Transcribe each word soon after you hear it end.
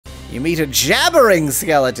You meet a jabbering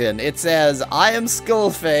skeleton. It says, "I am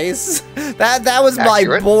Skullface." That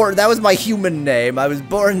was my human name. I was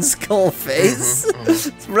born Skullface.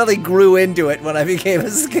 Really grew into it when I became a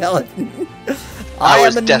skeleton. I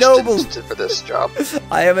was destined for this job.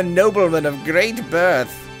 I am a nobleman of great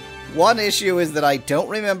birth. One issue is that I don't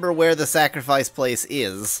remember where the sacrifice place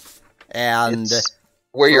is, and it's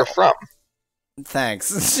where you're from.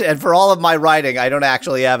 Thanks. And for all of my writing, I don't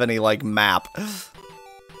actually have any like map.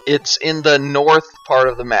 It's in the north part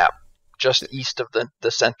of the map, just east of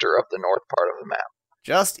the center of the north part of the map.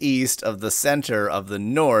 Just east of the center of the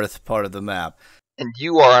north part of the map. And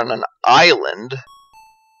you are on an island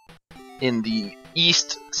in the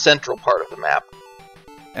east central part of the map.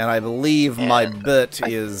 And I believe my butt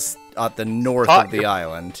is at the north of the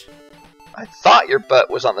island. I thought your butt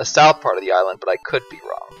was on the south part of the island, but I could be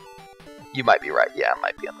wrong. You might be right. Yeah, it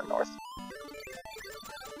might be on the north.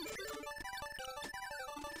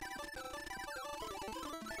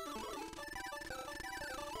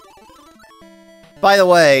 By the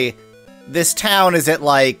way, this town is at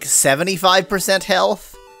like 75%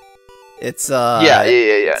 health. It's yeah.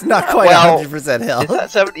 It's not quite 100% health.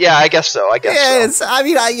 Is that yeah, I guess so. I guess so. I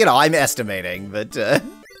mean, I'm estimating, but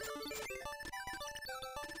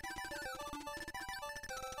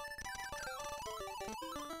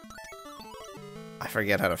I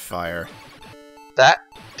forget how to fire. That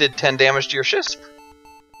did 10 damage to your Shisp.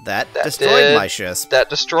 That destroyed my Shisp. That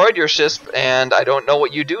destroyed your Shisp, and I don't know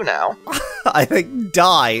what you do now. I think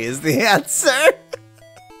die is the answer.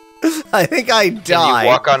 I think I die. Can you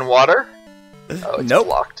walk on water? Oh, it's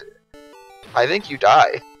blocked. I think you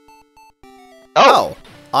die. Oh,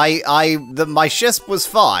 my Shisp was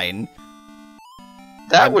fine.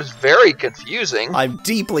 That was very confusing. I'm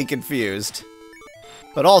deeply confused.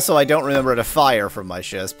 But also, I don't remember to fire from my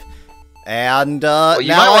Shisp. And, well, you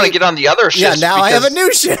might want to get on the other Shisp. Yeah, now I have a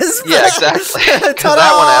new Shisp. Yeah, exactly. Because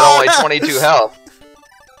that one had only 22 health.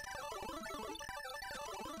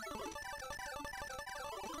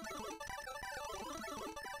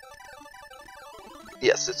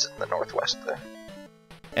 Yes, it's in the northwest there.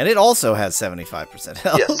 And it also has 75%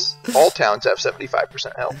 health. Yes, all towns have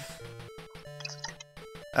 75% health.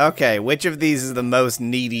 Okay, which of these is the most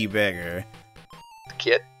needy beggar? The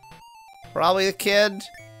kid. Probably the kid.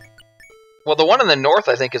 Well, the one in the north,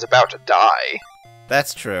 I think, is about to die.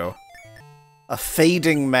 That's true. A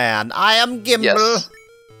fading man. I am Gimbal. Yes.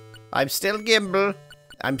 I'm still Gimbal.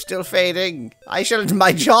 I'm still fading.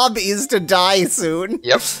 My job is to die soon.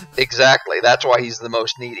 Yep, exactly. That's why he's the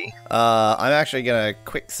most needy. I'm actually gonna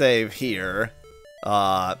quick save here,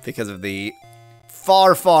 because of the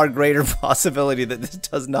far, far greater possibility that this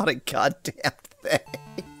does not a goddamn thing.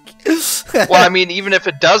 Well, I mean, even if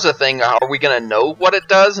it does a thing, are we gonna know what it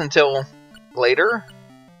does until later?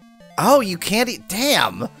 Oh, you can't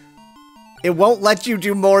damn! It won't let you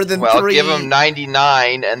do more than 3. Well, give him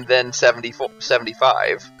 99 and then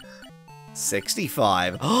 75.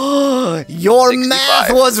 65. Oh, your 65.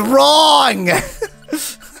 math was wrong!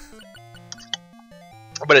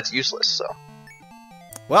 But it's useless, so.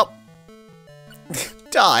 Well.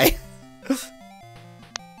 Die.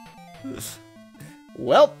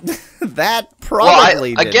 Well, that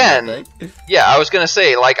probably did again, yeah, I was gonna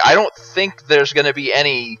say, like, I don't think there's gonna be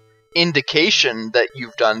any indication that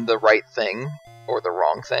you've done the right thing or the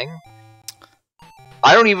wrong thing.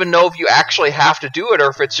 I don't even know if you actually have to do it or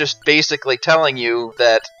if it's just basically telling you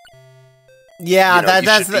that. Yeah, you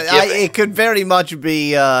know, it could very much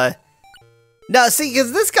be. No, see,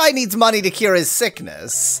 because this guy needs money to cure his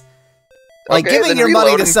sickness. Like, okay, giving your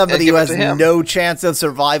money to somebody who has to no chance of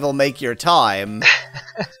survival make your time.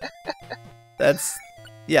 That's...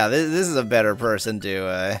 Yeah, this is a better person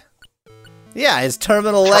to, Yeah, his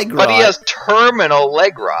terminal leg rot. But he has terminal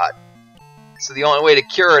leg rot. So the only way to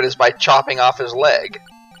cure it is by chopping off his leg.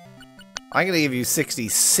 I'm gonna give you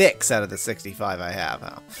 66 out of the 65 I have,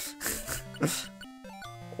 huh?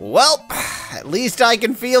 Well, at least I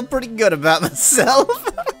can feel pretty good about myself.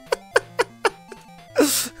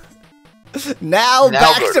 Now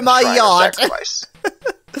back to my yacht.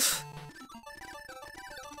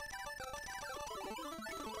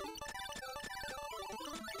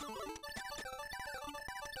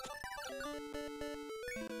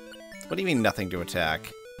 What do you mean nothing to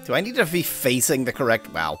attack? Do I need to be facing the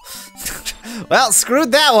correct... Wow. Well,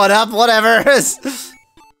 screwed that one up, whatever.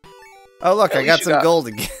 Oh look, I got some gold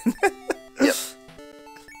again. Yep.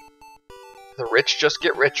 The rich just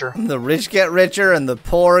get richer. The rich get richer, and the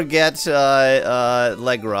poor get,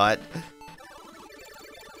 leg rot.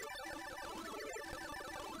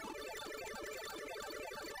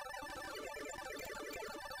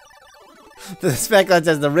 The spec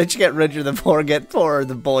says the rich get richer, the poor get poorer,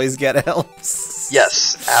 the boys get elves.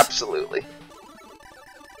 Yes, absolutely.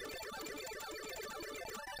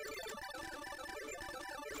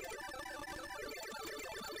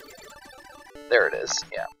 There it is,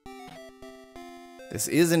 yeah. This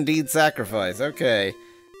is indeed sacrifice. Okay.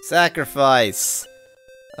 Sacrifice.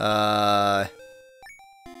 2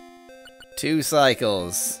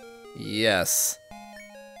 cycles. Yes.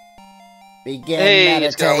 Begin meditation.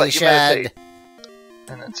 It's gonna let you meditate.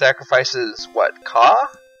 And then sacrifices what? Ka?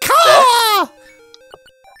 Ka! Okay.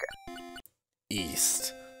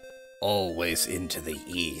 East. Always into the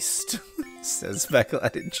east. Says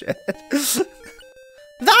Speculite in chat.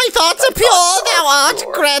 Thy thoughts are pure, thou art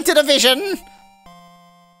granted a vision.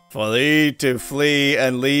 For thee to flee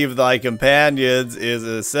and leave thy companions is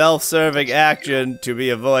a self-serving action to be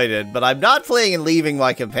avoided. But I'm not fleeing and leaving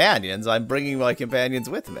my companions. I'm bringing my companions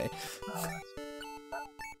with me.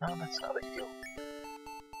 No, that's not a you.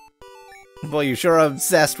 Well, you sure are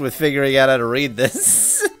obsessed with figuring out how to read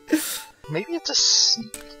this. Maybe it's a C.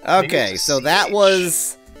 Okay, so that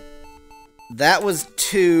was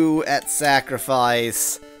 2 at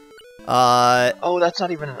sacrifice. Oh, that's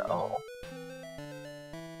not even an O.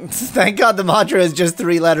 Thank God the mantra is just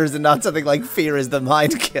 3 letters and not something like fear is the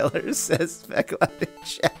mind killer, says Speculate in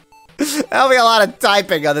chat. That'll be a lot of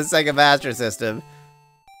typing on the Sega Master System.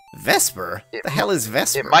 Vesper? What the hell is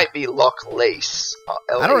Vesper? It might be Lace.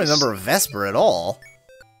 I don't remember Vesper at all.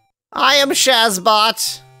 I am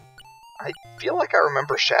Shazbot. I feel like I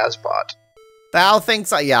remember Shazbot. Thou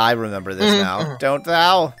thinks yeah, I remember this now. Don't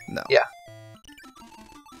thou? No. Yeah.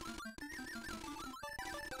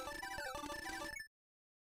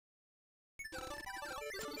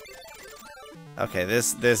 Okay,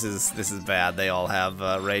 this is bad. They all have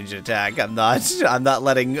ranged attack. I'm not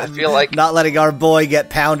letting our boy get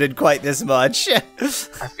pounded quite this much. I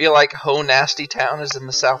feel like Ho Nasty Town is in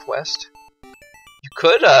the southwest. You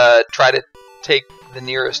could try to take the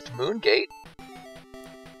nearest moon gate.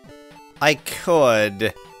 I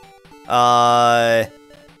could. Are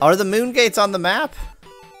the moon gates on the map?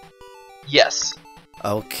 Yes.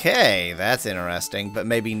 Okay, that's interesting, but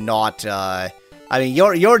maybe not. I mean,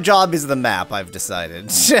 your job is the map, I've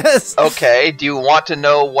decided. Okay, do you want to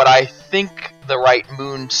know what I think the right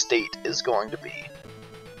moon state is going to be?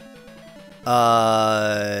 No,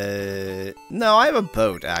 I have a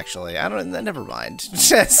boat, actually. I don't, never mind.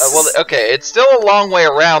 Well, okay, it's still a long way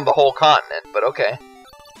around the whole continent, but okay.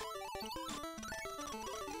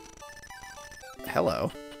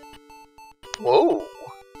 Hello. Whoa.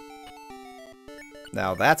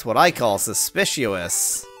 Now that's what I call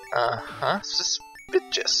suspicious. Uh-huh.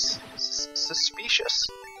 Suspicious. Suspicious.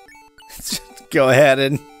 Go ahead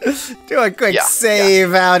and do a quick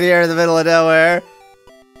save out here in the middle of nowhere.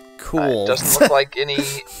 Cool. Doesn't look like any...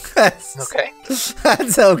 Okay.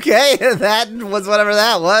 That's okay. That was whatever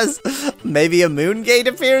that was. Maybe a moon gate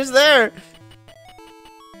appears there.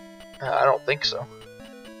 I don't think so.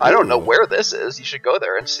 I don't know where this is. You should go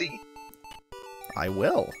there and see. I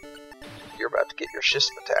will. You're about to get your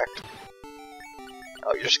Shisp attacked.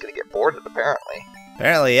 Oh, you're just gonna get boarded, apparently.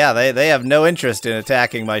 Apparently, yeah, they have no interest in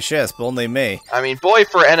attacking my Shisp, only me. I mean, Boy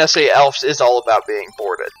for NSA Elves is all about being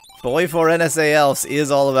boarded. Boy for NSA Elves is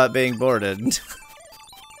all about being boarded.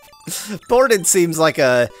 Boarded seems like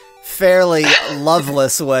a fairly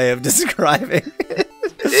loveless way of describing it.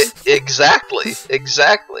 Exactly.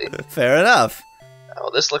 Fair enough. Oh,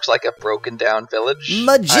 this looks like a broken down village.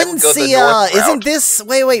 Magincia! Isn't this...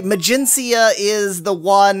 Wait, Magincia is the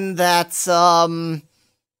one that's,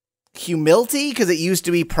 Humility? Because it used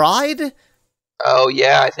to be Pride? Oh,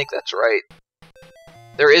 yeah, I think that's right.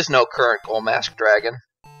 There is no current Gold Mask Dragon.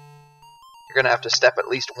 You're gonna have to step at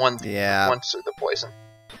least once through the poison.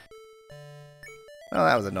 Well,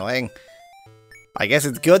 that was annoying. I guess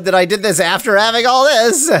it's good that I did this after having all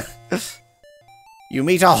this. You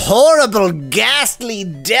meet a horrible, ghastly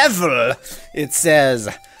devil. It says,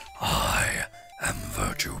 I am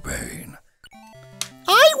Virtue Bane.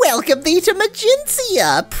 I welcome thee to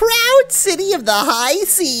Magincia, proud city of the high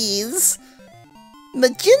seas.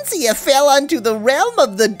 Magincia fell unto the realm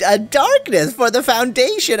of the darkness, for the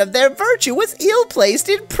foundation of their virtue was ill-placed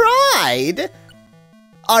in pride.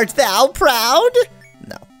 Art thou proud?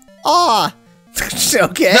 No. Ah.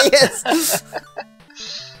 Okay.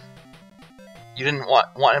 You didn't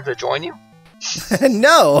want him to join you?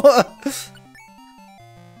 No.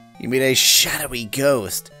 You meet a shadowy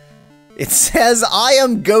ghost. It says, I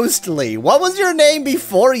am ghostly. What was your name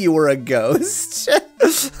before you were a ghost?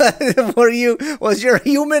 Was your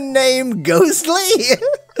human name Ghostly?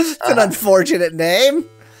 It's an unfortunate name.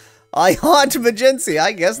 I haunt Magincia.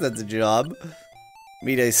 I guess that's a job.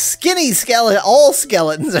 Meet a skinny skeleton. All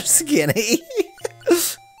skeletons are skinny.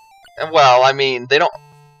 Well, I mean, they don't...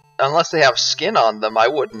 Unless they have skin on them, I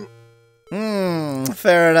wouldn't.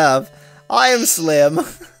 Fair enough. I am slim.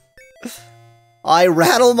 I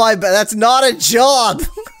rattle my... That's not a job!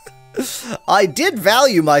 I did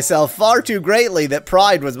value myself far too greatly that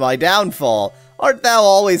pride was my downfall. Art thou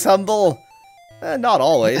always humble? Not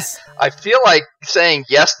always. I feel like saying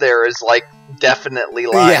yes there is, like, definitely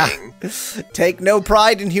lying. Yeah. Take no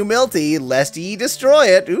pride in humility, lest ye destroy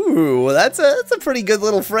it. Ooh, that's a pretty good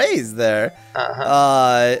little phrase there.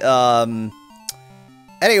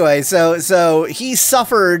 Anyway, so he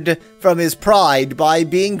suffered from his pride by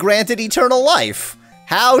being granted eternal life.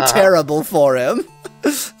 How terrible for him.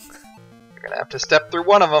 You're gonna have to step through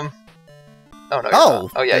one of them. Oh, no,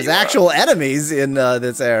 oh yeah, there's actual enemies in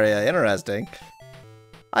this area. Interesting.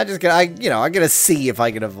 I'm gonna see if I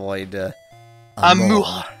can avoid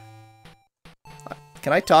more.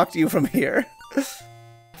 Can I talk to you from here?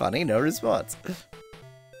 Funny, no response. I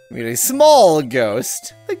mean, a small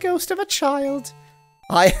ghost. The ghost of a child.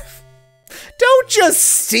 Don't just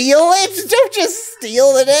steal it! Don't just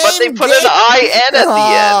steal the name! But they put an I-N at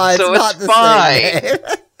the end, so it's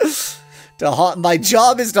fine. My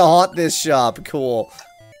job is to haunt this shop. Cool.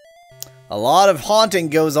 A lot of haunting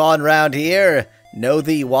goes on round here. Know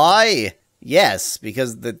thee why? Yes,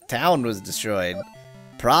 because the town was destroyed.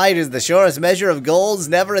 Pride is the surest measure of goals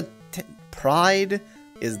never Pride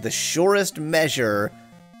is the surest measure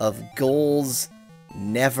of goals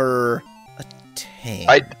never attained.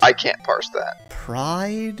 I can't parse that.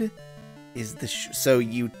 Pride is the so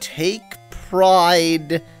you take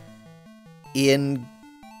pride in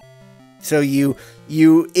so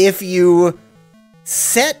if you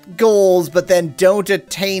set goals but then don't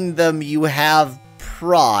attain them, you have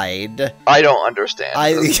pride. I don't understand.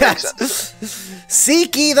 Yes.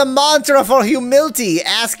 Seek ye the mantra for humility.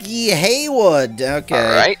 Ask ye Haywood. Okay.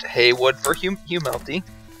 Alright, Haywood for humility.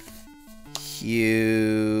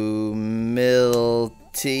 Humility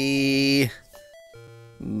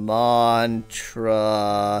mantra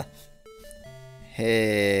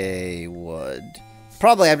Haywood.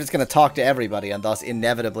 Probably I'm just going to talk to everybody, and thus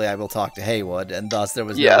inevitably I will talk to Haywood, and thus there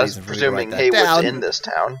was no reason for me to write that Haywood's down. in this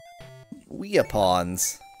town.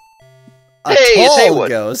 Weapons. Hey, it's Haywood.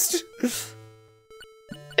 Ghost.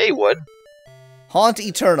 Haywood. Haunt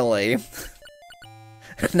eternally.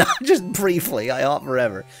 Not just briefly, I haunt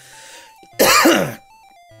forever.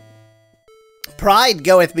 Pride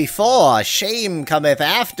goeth before, shame cometh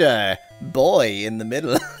after. Boy in the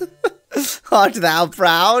middle. Art thou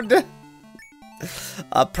proud?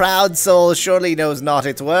 A proud soul surely knows not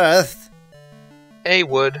its worth.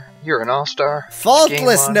 Haywood, you're an all-star.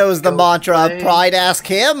 Faultless knows the mantra of pride, ask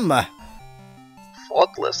him.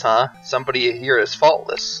 Faultless, huh? Somebody here is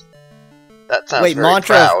faultless. That sounds Wait, very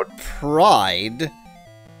mantra proud. Of pride?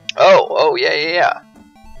 Oh, yeah.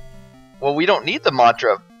 Well, we don't need the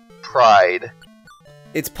mantra of pride.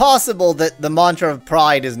 It's possible that the mantra of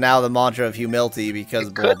pride is now the mantra of humility because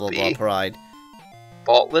blah blah blah pride.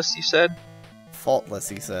 Faultless, you said? Faultless,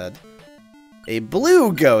 he said. A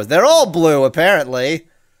blue ghost. They're all blue, apparently.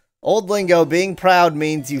 Old lingo, being proud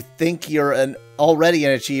means you think you're already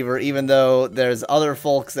an achiever, even though there's other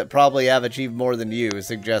folks that probably have achieved more than you,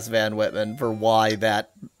 suggests Van Whitman, for why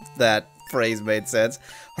that phrase made sense.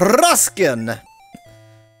 Ruskin!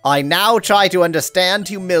 I now try to understand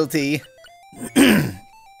humility.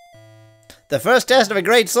 The first test of a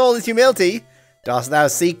great soul is humility. Dost thou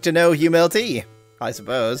seek to know humility? I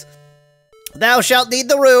suppose. Thou shalt need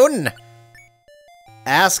the rune.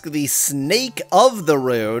 Ask the snake of the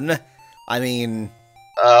rune. I mean...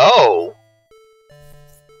 Oh.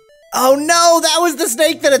 Oh no, that was the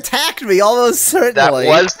snake that attacked me, almost certainly.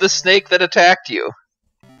 That was the snake that attacked you.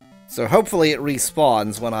 So hopefully it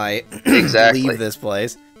respawns when I leave this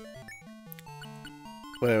place.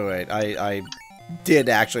 Wait, I did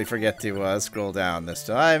actually forget to scroll down this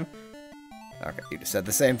time. Okay, you just said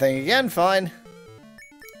the same thing again, fine.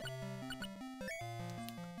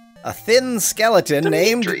 A thin skeleton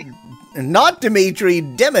named... Not Dimitri,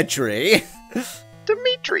 Demetri.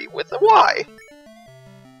 Dimitri with a Y.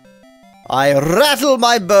 I rattle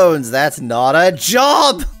my bones, that's not a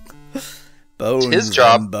job! Bones, it's his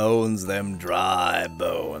job. Them bones, them dry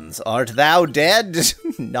bones. Art thou dead?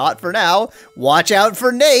 Not for now. Watch out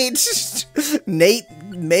for Nate. Nate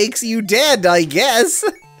makes you dead, I guess.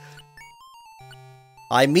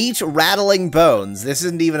 I meet rattling bones. This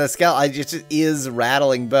isn't even a skeleton. It is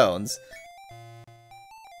rattling bones.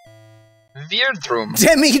 Vierdrum.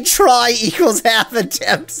 Demi-try equals half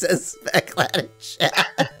attempt, says Specklat in chat.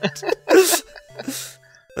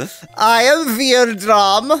 I am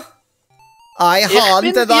Vierdrum. I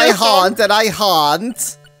haunt and I haunt and I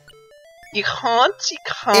haunt. Ich haunt.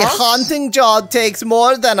 A haunting job takes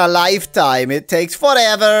more than a lifetime. It takes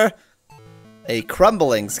forever. A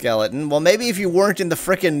crumbling skeleton. Well, maybe if you weren't in the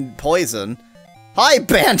frickin' poison. Hi,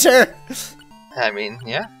 Banter! I mean,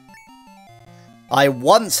 yeah. I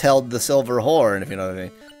once held the silver horn, if you know what I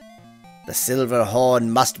mean. The silver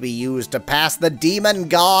horn must be used to pass the demon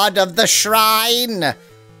god of the shrine.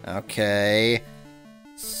 Okay.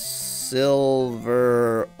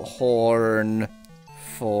 Silver horn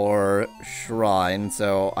for shrine.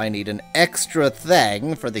 So I need an extra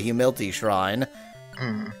thing for the humility shrine.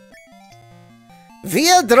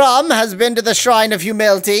 Via Drum has been to the shrine of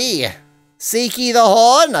humility. Seek ye the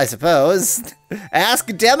horn, I suppose.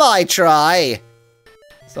 Ask Demi try.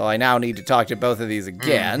 So I now need to talk to both of these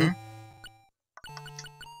again.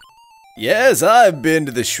 Yes, I've been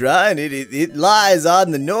to the shrine. It lies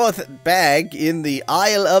on the north bank in the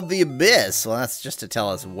Isle of the Abyss. Well, that's just to tell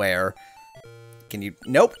us where. Can you...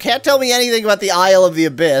 Nope, can't tell me anything about the Isle of the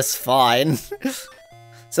Abyss. Fine.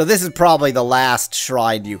 So this is probably the last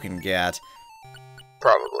shrine you can get.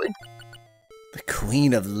 Probably. The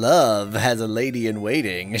Queen of Love has a lady in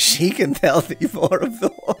waiting. She can tell thee more of the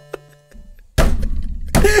horn.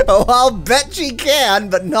 Oh, I'll bet she can,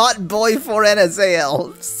 but not boy for NSA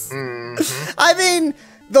elves. I mean,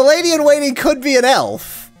 the lady in waiting could be an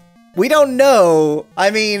elf. We don't know.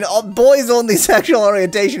 I mean, boy's only sexual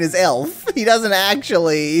orientation is elf. He doesn't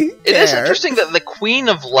actually care. It is interesting that the Queen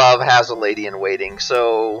of Love has a lady in waiting,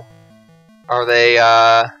 so... Are they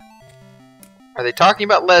talking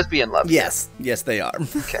about lesbian love? Yes. Yes, they are.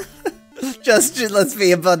 Okay. just let's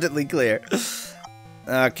be abundantly clear.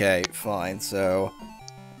 Okay, fine, so...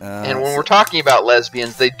 and when we're talking about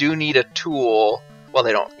lesbians, they do need a tool. Well,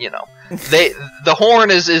 they don't, you know. The horn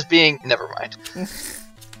is being... Never mind.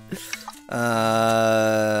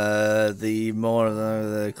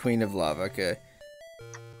 The Queen of Love, okay.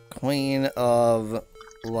 Queen of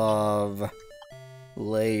Love,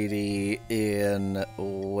 lady in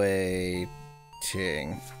waiting.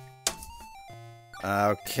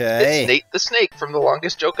 Okay. It's Nate the Snake from The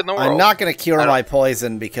Longest Joke in the World. I'm not going to cure my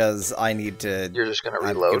poison because I need to... You're just going to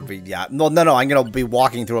reload? Yeah. No, I'm going to be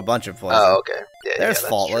walking through a bunch of poison. Oh, okay. Yeah, There's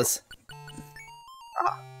Faultless.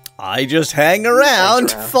 I just hang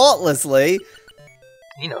around faultlessly.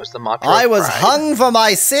 He knows the mantra. I was hung for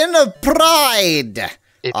my sin of pride.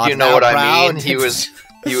 If you know what I mean, he was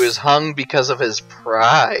hung because of his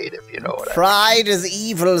pride, if you know what I mean. Pride is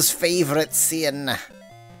evil's favorite sin.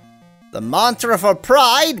 The mantra for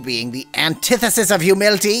pride, being the antithesis of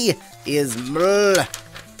humility, is ml.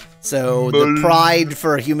 So the pride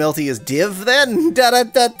for humility is div, then?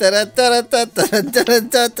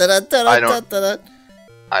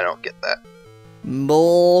 I don't get that.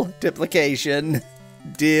 Multiplication.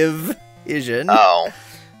 Division. Oh.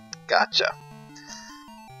 Gotcha.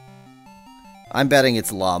 I'm betting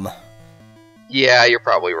it's lum. Yeah, you're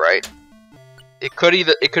probably right. It could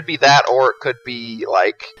be that, or it could be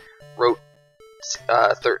like Rote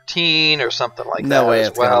 13 or something like that. No way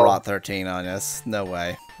it's gonna rot 13 on us. No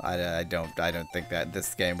way. I don't think that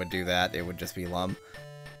this game would do that. It would just be lum.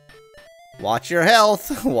 Watch your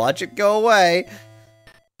health. Watch it go away.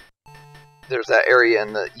 There's that area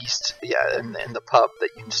in the east, yeah, in the pub that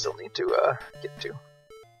you still need to get to.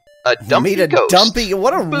 A dumpy ghost. Dumpy.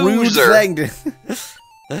 What a Boozer. rude thing to...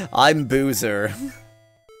 I'm Boozer.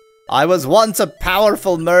 I was once a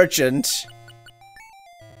powerful merchant.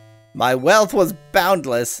 My wealth was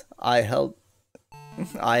boundless. I held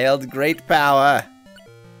great power.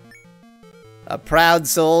 A proud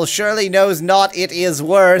soul surely knows not it is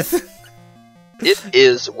worth. It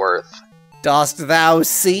is worth. Dost thou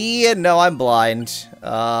see? No, I'm blind.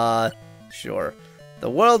 Sure. The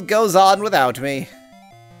world goes on without me.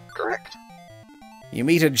 Correct. You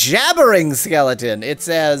meet a jabbering skeleton. It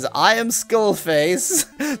says, "I am Skullface."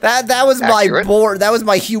 That was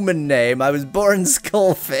my human name. I was born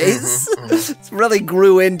Skullface. It really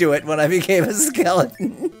grew into it when I became a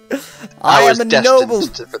skeleton. I was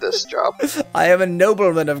destined for this job. I am a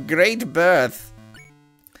nobleman of great birth.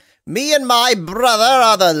 Me and my brother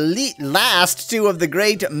are the last two of the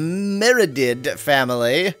great Meridid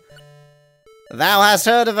family. Thou hast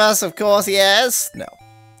heard of us, of course, yes? No.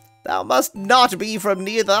 Thou must not be from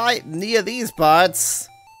near these parts.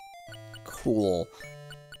 Cool.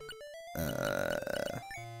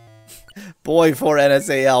 Boy for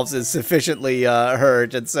NSA elves is sufficiently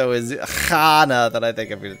hurt, and so is Hana, that I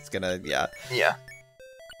think it's gonna, yeah. Yeah.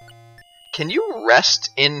 Can you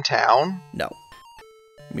rest in town? No.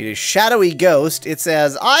 Meet a shadowy ghost. It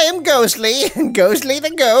says, "I am Ghostly, Ghostly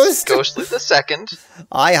the ghost. Ghostly the second.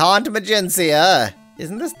 I haunt Magencia.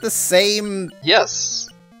 Isn't this the same? Yes.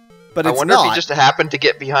 But I it's wonder not. if he just happened to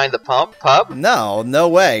get behind the pub? No, no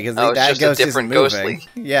way, because Oh, it's that just a ghost different isn't moving.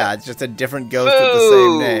 ghostly. Yeah, it's just a different ghost with the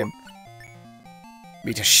same name.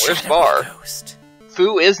 Meet a shadowy Bar? ghost.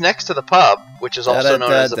 Foo is next to the pub, which is also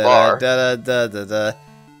known as a bar.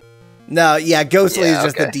 No, yeah, ghostly is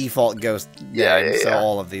just okay. the default ghost name, Yeah. so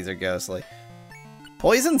all of these are ghostly.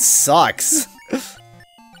 Poison sucks.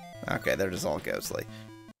 Okay, they're just all ghostly.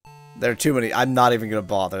 There are too many. I'm not even gonna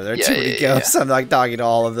bother. There are too many ghosts. I'm not talking to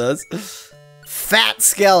all of those. Fat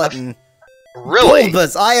skeleton. Really?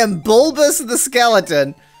 Bulbous. I am Bulbous the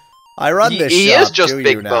skeleton. I run this shop. He is just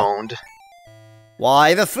big boned.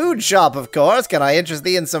 Why, the food shop, of course. Can I interest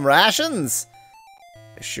thee in some rations?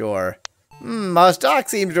 Sure. Our stock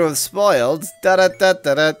seems to have spoiled.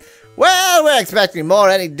 Da-da-da-da-da. Well, we're expecting more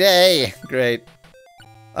any day. Great.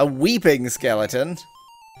 A weeping skeleton.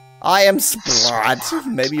 I am Splot.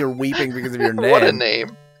 Maybe you're weeping because of your name. What a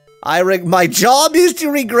name. My job is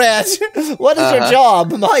to regret. What is your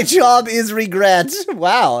job? My job is regret.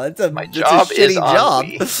 Wow, that's a shitty job.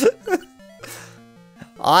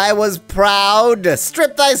 I was proud.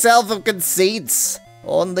 Strip thyself of conceits.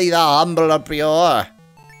 Only the humble are pure.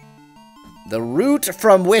 The root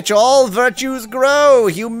from which all virtues grow,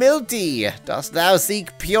 humility. Dost thou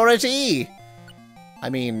seek purity? I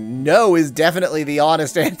mean, no is definitely the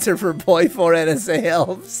honest answer for Boy 4 NSA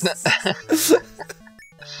Elves.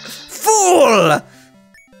 Fool!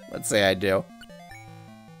 Let's say I do.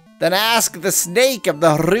 Then ask the snake of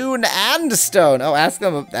the rune and stone. Oh, ask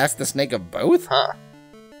the snake of both? Huh.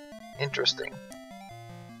 Interesting.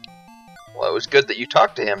 Well, it was good that you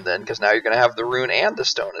talked to him then, because now you're going to have the rune and the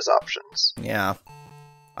stone as options. Yeah.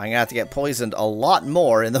 I'm going to have to get poisoned a lot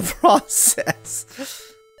more in the process.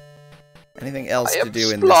 Anything else to do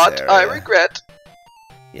in this area? I regret.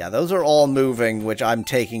 Yeah, those are all moving, which I'm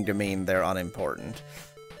taking to mean they're unimportant.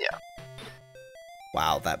 Yeah.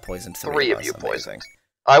 Wow, that poisoned three of you poisoned.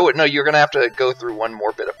 I would no. You're gonna have to go through one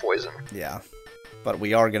more bit of poison. Yeah, but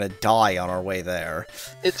we are gonna die on our way there.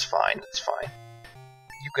 It's fine. It's fine.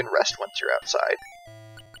 You can rest once you're outside.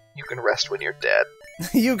 You can rest when you're dead.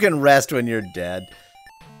 You can rest when you're dead.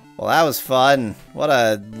 Well, that was fun. What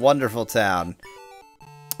a wonderful town.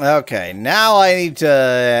 Okay, now I need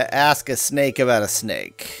to ask a snake about a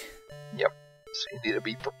snake. Yep. So you need to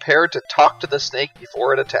be prepared to talk to the snake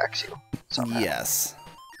before it attacks you. Somehow. Yes.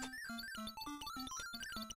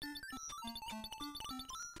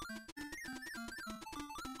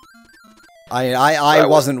 I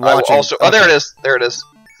wasn't watching. Also, okay. Oh, there it is. There it is.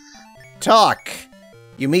 Talk.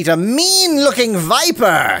 You meet a mean-looking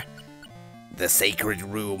viper. The sacred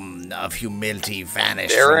room of humility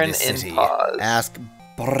vanished from this city. In pause. Ask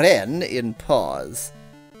Bren in pause.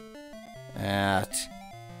 At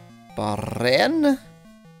Bren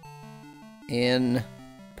in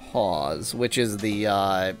pause, which is the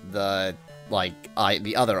other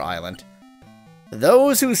island.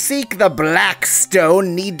 Those who seek the Black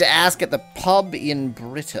Stone need to ask at the pub in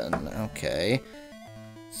Britain. Okay.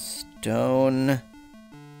 Stone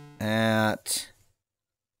at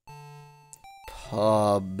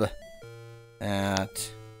pub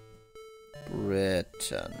at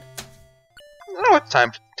Britain. Now it's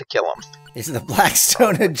time to kill him. Is the Black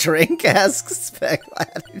Stone a drink? Asks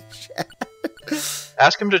Specklad in chat.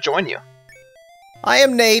 Ask him to join you. I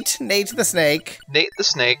am Nate the Snake. Nate the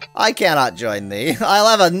Snake. I cannot join thee. I'll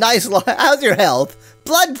have a nice life. How's your health?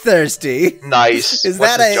 Bloodthirsty. Is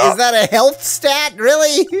that a health stat?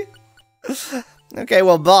 Really? Okay,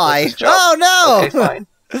 well, bye. Oh no! Okay,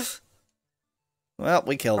 fine. Well,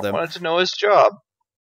 we killed him. I wanted to know his job.